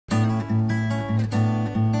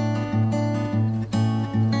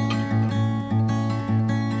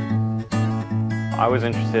I was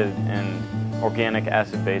interested in organic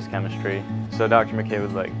acid-base chemistry. So Dr. McKay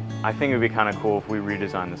was like, I think it would be kind of cool if we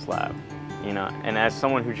redesigned this lab. And as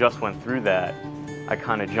someone who just went through that, I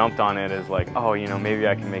kind of jumped on it as like, oh, maybe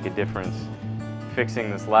I can make a difference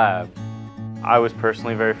fixing this lab. I was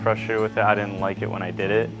personally very frustrated with it. I didn't like it when I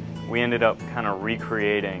did it. We ended up kind of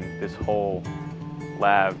recreating this whole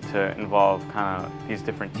lab to involve kind of these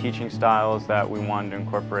different teaching styles that we wanted to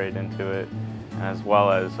incorporate into it, as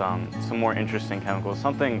well as some more interesting chemicals,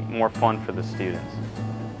 something more fun for the students.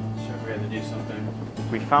 So we had to do something.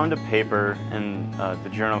 We found a paper in the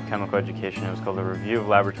Journal of Chemical Education. It was called a Review of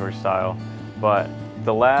Laboratory Style, but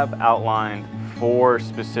the lab outlined 4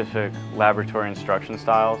 specific laboratory instruction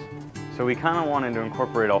styles. So we kind of wanted to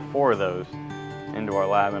incorporate all 4 of those into our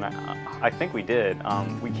lab, and I think we did.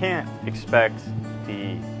 We can't expect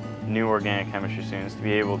the new organic chemistry students to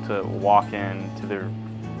be able to walk into their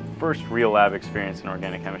first real lab experience in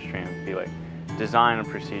organic chemistry and be like, design a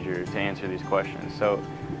procedure to answer these questions. So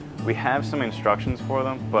we have some instructions for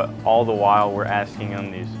them, but all the while we're asking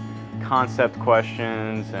them these concept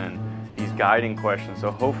questions and these guiding questions,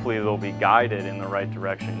 so hopefully they'll be guided in the right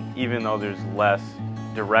direction, even though there's less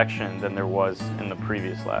direction than there was in the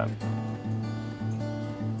previous lab.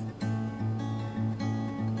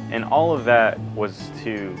 And all of that was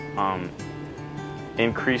to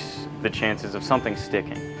increase the chances of something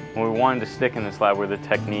sticking. What we wanted to stick in this lab were the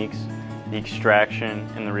techniques, the extraction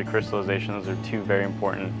and the recrystallization. Those are 2 very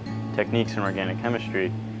important techniques in organic chemistry.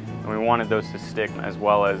 And we wanted those to stick, as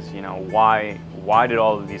well as, why did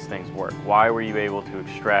all of these things work? Why were you able to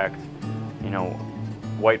extract,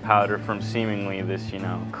 white powder from seemingly this,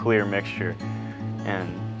 clear mixture,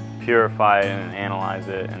 and purify it and analyze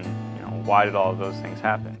it, and why did all of those things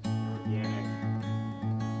happen? Organic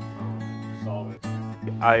solvent.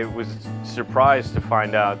 I was surprised to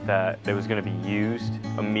find out that it was going to be used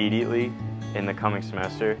immediately in the coming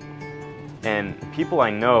semester, and people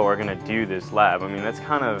I know are going to do this lab. I mean, it's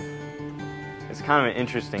kind of an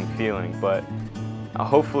interesting feeling, but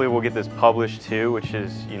hopefully we'll get this published too, which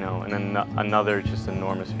is another just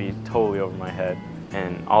enormous feat, totally over my head.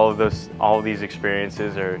 And all of these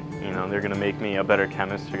experiences are, they're going to make me a better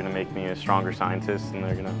chemist. They're going to make me a stronger scientist, and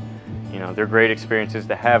they're going to, they're great experiences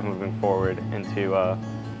to have moving forward into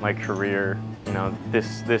my career.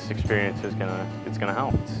 This experience is it's going to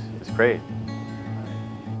help. It's great.